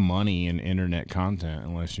else. There's no money in internet content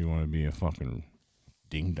unless you want to be a fucking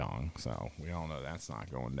ding dong. So we all know that's not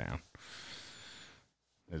going down.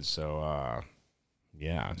 And so,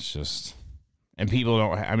 yeah, it's just. And people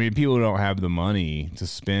don't have the money to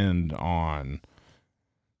spend on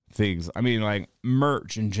things. I mean, like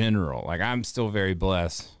merch in general. Like, I'm still very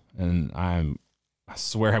blessed, and I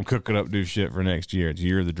swear I'm cooking up new shit for next year. It's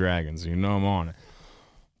Year of the Dragon, so I'm on it.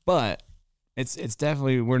 But it's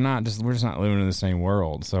definitely, we're just not living in the same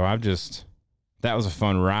world. So that was a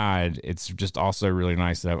fun ride. It's just also really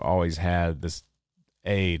nice that I've always had this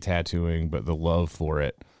tattooing, but the love for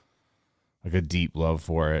it. Like a deep love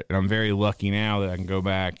for it. And I'm very lucky now that I can go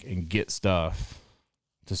back and get stuff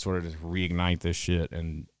to sort of just reignite this shit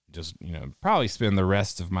and just, probably spend the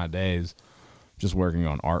rest of my days just working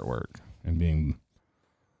on artwork and being,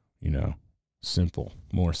 more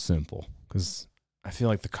simple. Because I feel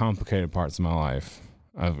like the complicated parts of my life,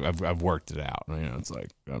 I've worked it out. It's like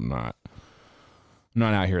I'm not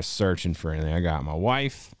out here searching for anything. I got my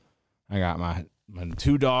wife. I got my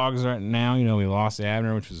 2 dogs right now. We lost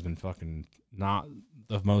Abner, which has been fucking not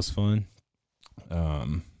the most fun. But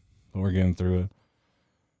we're getting through it.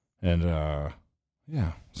 And,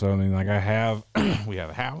 yeah. So, we have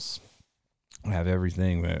a house. I have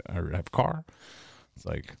everything I have a car. It's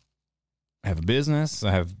like, I have a business.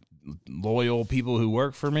 I have loyal people who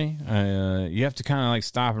work for me. You have to kind of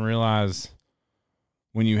stop and realize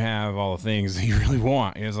when you have all the things that you really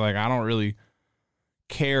want. It's like, I don't really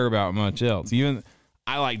care about much else. Even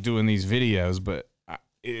I like doing these videos, but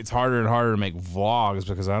it's harder and harder to make vlogs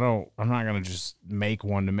because I'm not going to just make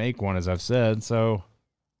one to make one, as I've said. So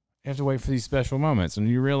you have to wait for these special moments. And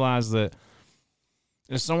you realize that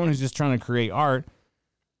as someone who's just trying to create art,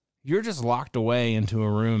 you're just locked away into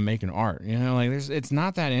a room making art. It's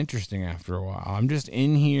not that interesting after a while. I'm just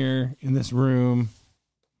in here in this room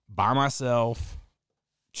by myself,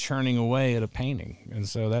 churning away at a painting. And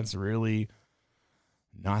so that's really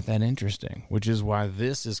not that interesting, which is why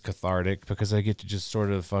this is cathartic, because I get to just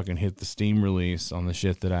sort of fucking hit the steam release on the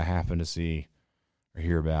shit that I happen to see or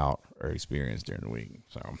hear about or experience during the week.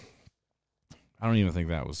 So I don't even think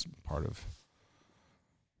that was part of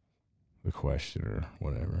the question or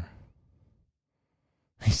whatever.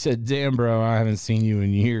 He said, damn, bro, I haven't seen you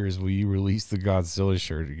in years. Will you release the Godzilla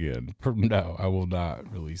shirt again? No, I will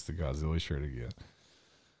not release the Godzilla shirt again.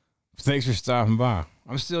 Thanks for stopping by.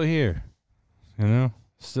 I'm still here.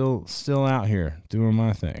 Still out here doing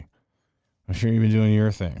my thing. I'm sure you've been doing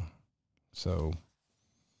your thing. So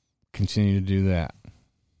continue to do that.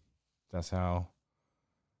 That's how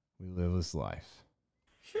we live this life.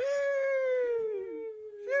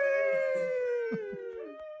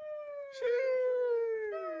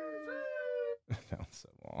 That was so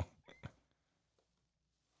long.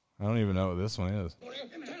 I don't even know what this one is.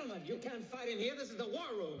 Gentlemen, you can't fight in here. This is the war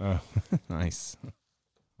room. Oh, nice.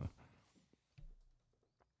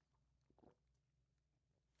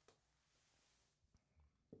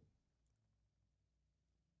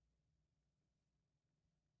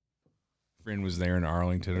 Friend was there in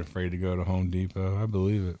Arlington, afraid to go to Home Depot. I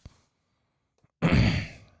believe it.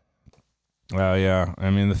 Well, yeah. I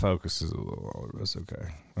mean, the focus is a little older. That's okay.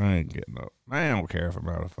 I ain't getting up. I don't care if I'm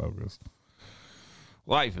out of focus.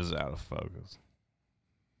 Life is out of focus.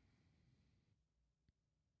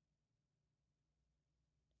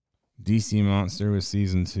 DC Monster was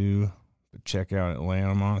season 2. But check out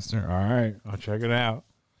Atlanta Monster. All right. I'll check it out.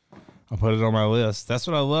 I'll put it on my list. That's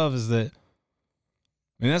what I love is that,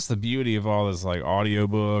 I mean, that's the beauty of all this like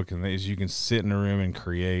audiobook and is you can sit in a room and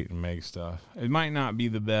create and make stuff. It might not be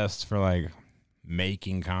the best for like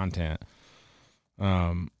making content.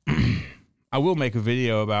 I will make a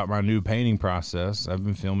video about my new painting process. I've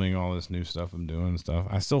been filming all this new stuff I'm doing and stuff.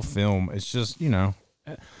 I still film. It's just, you know,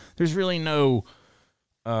 there's really no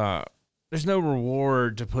there's no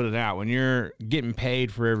reward to put it out. When you're getting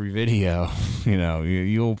paid for every video, you know,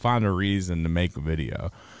 you'll find a reason to make a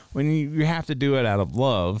video. When you have to do it out of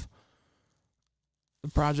love, the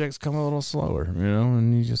projects come a little slower, you know,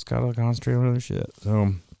 and you just gotta concentrate on other shit.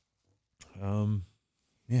 So,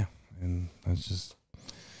 yeah, and that's just,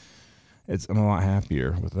 I'm a lot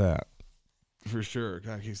happier with that, for sure.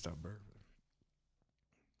 God, I can't stop burping.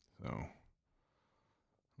 So,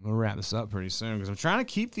 I'm gonna wrap this up pretty soon because I'm trying to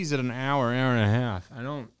keep these at an hour and a half.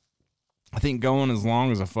 I think going as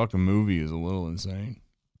long as a fucking movie is a little insane.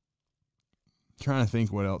 Trying to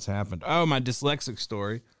think what else happened. Oh, my dyslexic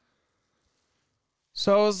story.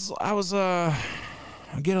 So I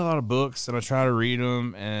get a lot of books and I try to read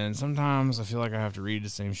them, and sometimes I feel like I have to read the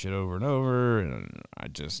same shit over and over, and I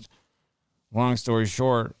just, long story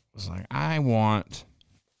short, was like, I want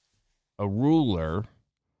a ruler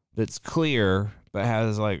that's clear but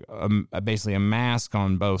has like basically a mask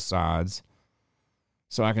on both sides,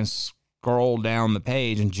 so I can scroll down the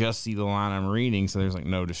page and just see the line I'm reading, so there's like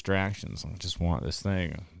no distractions. I just want this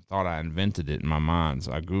thing. I thought I invented it in my mind,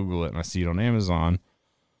 so I Google it and I see it on Amazon.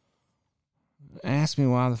 Ask me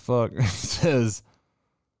why the fuck it says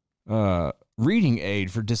reading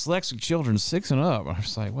aid for dyslexic children 6 and up. I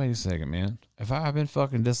was like, wait a second, man. Have I been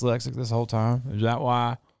fucking dyslexic this whole time? Is that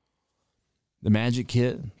why the magic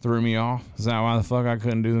kit threw me off? Is that why the fuck I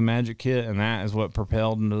couldn't do the magic kit? And that is what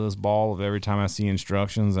propelled into this ball of every time I see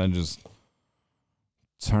instructions, I just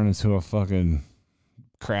turn into a fucking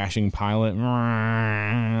crashing pilot.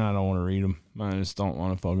 I don't want to read them. I just don't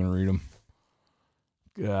want to fucking read them.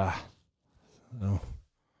 Yeah. No.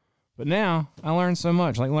 But now I learned so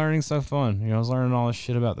much. Like, learning's so fun. You know, I was learning all this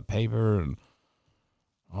shit about the paper and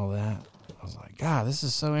all that. I was like, God, this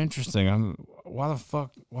is so interesting. Why the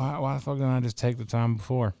fuck didn't I just take the time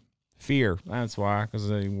before? Fear. That's why. Because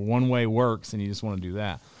one way works and you just want to do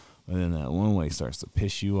that. But then that one way starts to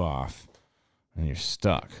piss you off and you're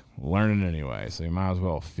stuck learning anyway. So you might as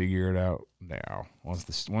well figure it out now. Once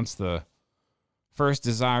the first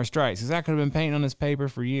desire strikes. Because I could have been painting on this paper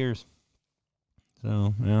for years.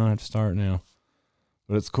 So, I have to start now.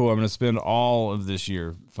 But it's cool. I'm going to spend all of this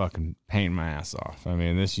year fucking painting my ass off. I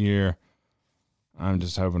mean, this year, I'm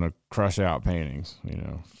just hoping to crush out paintings. You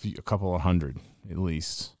know, a couple of hundred at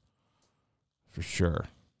least. For sure.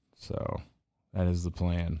 So, that is the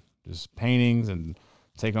plan. Just paintings and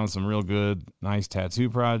take on some real good, nice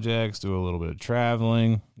tattoo projects. Do a little bit of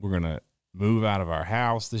traveling. We're going to move out of our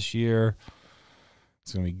house this year.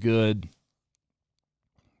 It's going to be good.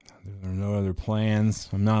 There are no other plans.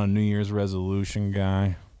 I'm not a New Year's resolution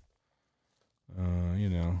guy. You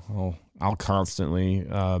know, I'll constantly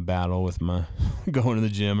battle with my going to the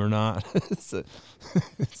gym or not. It's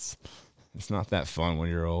not that fun when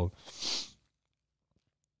you're old.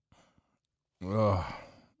 Ugh.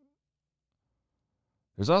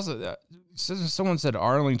 There's also someone said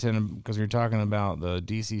Arlington because you're talking about the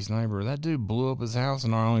DC sniper. That dude blew up his house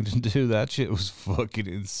in Arlington too. That shit was fucking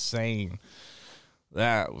insane.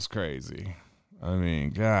 That was crazy. I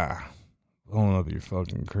mean, God, blowing up your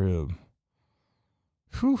fucking crib.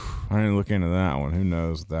 Whew. I didn't look into that one. Who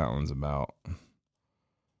knows what that one's about?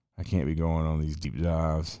 I can't be going on these deep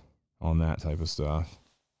dives on that type of stuff.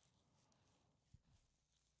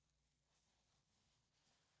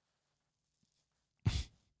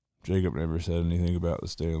 Jacob never said anything about the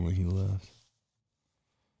Stanley he left.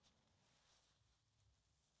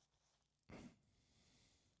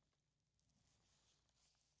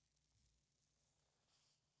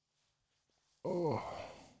 Oh.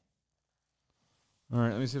 All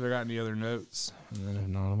right, let me see if I got any other notes. And then if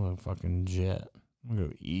not, I'm going to fucking jet. I'm going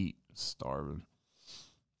to go eat. Starving.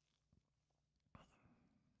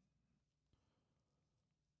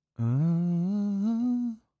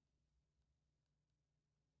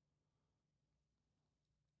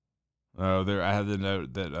 Oh, there. I had the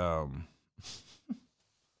note that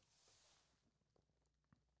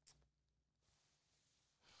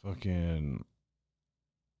fucking.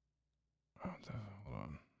 Hold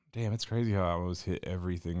on. Damn, it's crazy how I always hit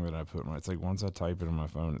everything that I put in my. It's like once I type it on my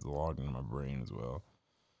phone, it's logged into my brain as well.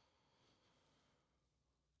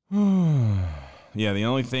 Yeah, the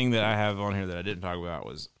only thing that I have on here that I didn't talk about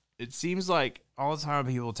was it seems like all the time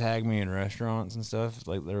people tag me in restaurants and stuff,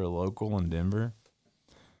 like they're local in Denver.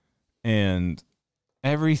 And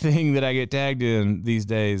everything that I get tagged in these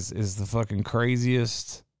days is the fucking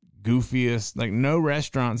craziest, goofiest. Like, no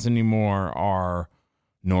restaurants anymore are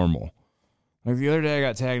normal. Like, the other day I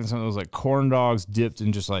got tagged in something that was like corn dogs dipped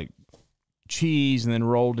in just like cheese and then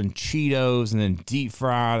rolled in Cheetos and then deep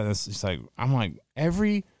fried. And it's just like, I'm like,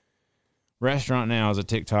 every restaurant now is a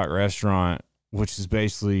TikTok restaurant, which is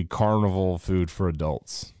basically carnival food for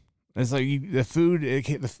adults. It's like the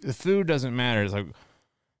food doesn't matter. It's like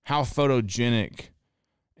how photogenic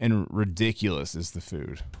and ridiculous is the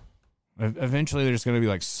food. Eventually, they're just going to be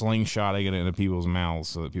like slingshotting it into people's mouths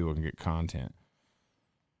so that people can get content.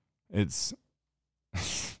 It's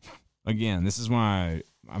again, this is why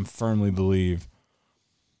I firmly believe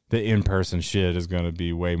the in-person shit is going to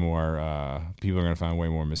be way more, people are going to find way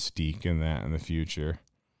more mystique in that in the future.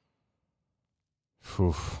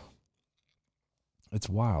 Whew. It's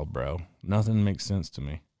wild, bro. Nothing makes sense to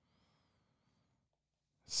me.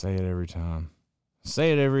 Say it every time.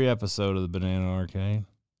 Say it every episode of the Banana Arcade.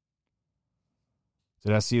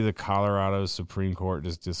 Did I see the Colorado Supreme Court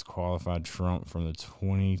just disqualified Trump from the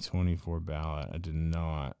 2024 ballot? I did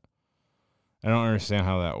not. I don't understand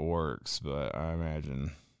how that works, but I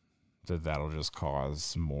imagine that that'll just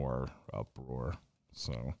cause more uproar.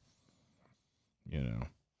 So, you know.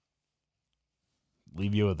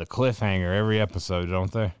 Leave you with a cliffhanger every episode,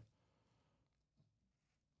 don't they?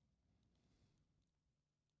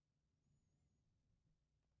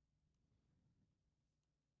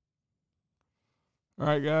 All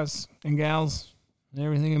right, guys and gals, and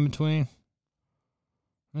everything in between.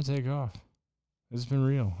 I'm going to take off. It's been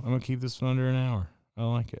real. I'm going to keep this one under an hour. I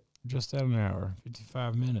like it. Just at an hour,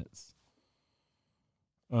 55 minutes.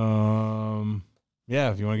 Yeah,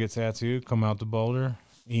 if you want to get tattooed, come out to Boulder.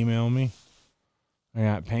 Email me. I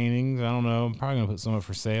got paintings. I don't know. I'm probably going to put some up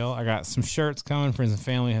for sale. I got some shirts coming. Friends and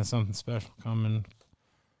family has something special coming.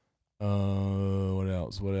 What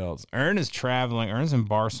else? Ern is traveling. Ern's in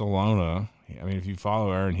Barcelona. I mean, if you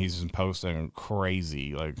follow Ern, he's been posting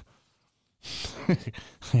crazy. Like,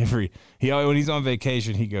 when he's on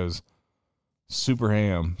vacation, he goes super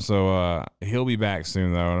ham. So he'll be back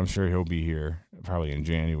soon, though, and I'm sure he'll be here probably in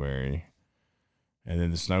January. And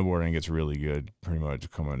then the snowboarding gets really good, pretty much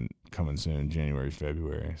coming soon, January,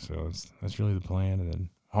 February. So that's really the plan. And then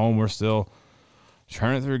home, we're still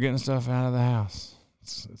churning through getting stuff out of the house.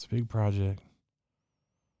 It's a big project.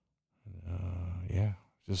 Yeah,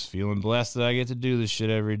 just feeling blessed that I get to do this shit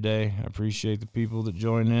every day. I appreciate the people that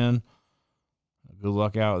join in. Good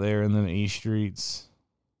luck out there in the East streets,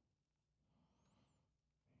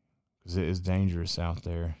 because it is dangerous out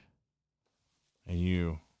there. And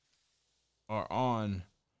you are on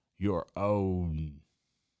your own.